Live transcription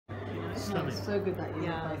stunning. It's so good that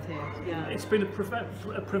you're both here. Yeah. It's been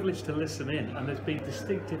a privilege to listen in, and there's been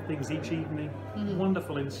distinctive things each evening,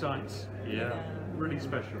 wonderful insights. Yeah, really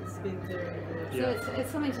special. It's been very good. Yeah. So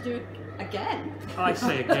it's something to do again. I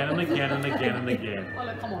say again and again and again and again. Well,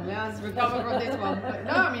 look, come on, let's recover from this one. But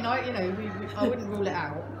no, I mean, I wouldn't rule it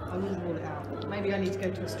out. I wouldn't rule it out. Maybe I need to go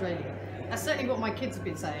to Australia. That's certainly what my kids have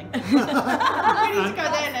been saying. We need to go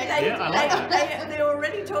there next. Yeah, I like that. They're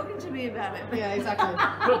already talking to me about it. Yeah, exactly.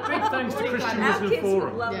 But big thanks to Christian Our Muslim kids would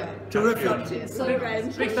Forum. love Yeah. it. Terrific. So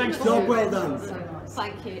great. Big thanks to Job you. well done. So nice.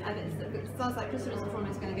 Thank you. And it sounds like Christian Forum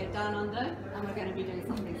is going to get down under, and we're going to be doing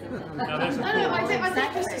something similar. Now, there's a No, I forum.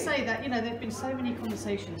 think just to say that, there have been so many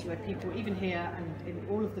conversations where people, even here and in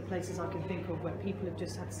all of the places I can think of, where people have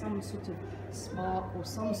just had some sort of spark or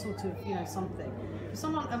some sort of, something. For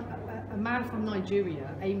someone, a man from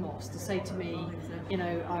Nigeria, Amos, to say to me,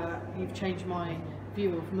 you've changed my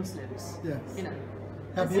view of Muslims. Yes. You know.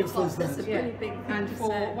 How beautiful is That's a that? pretty big thing And to for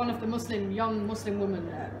say. one of the young Muslim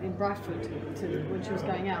women in Bradford, when she was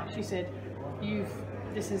going out, she said,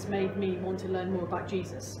 this has made me want to learn more about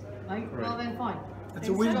Jesus. Right? Well then fine. It's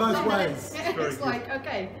a win both ways. It's like,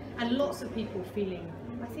 okay. And lots of people feeling,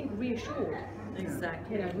 I think, reassured.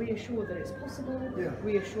 Exactly. Reassured that it's possible, Yeah.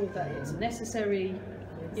 reassured that it's necessary,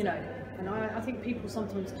 and I think people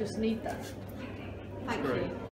sometimes just need that. Thank you.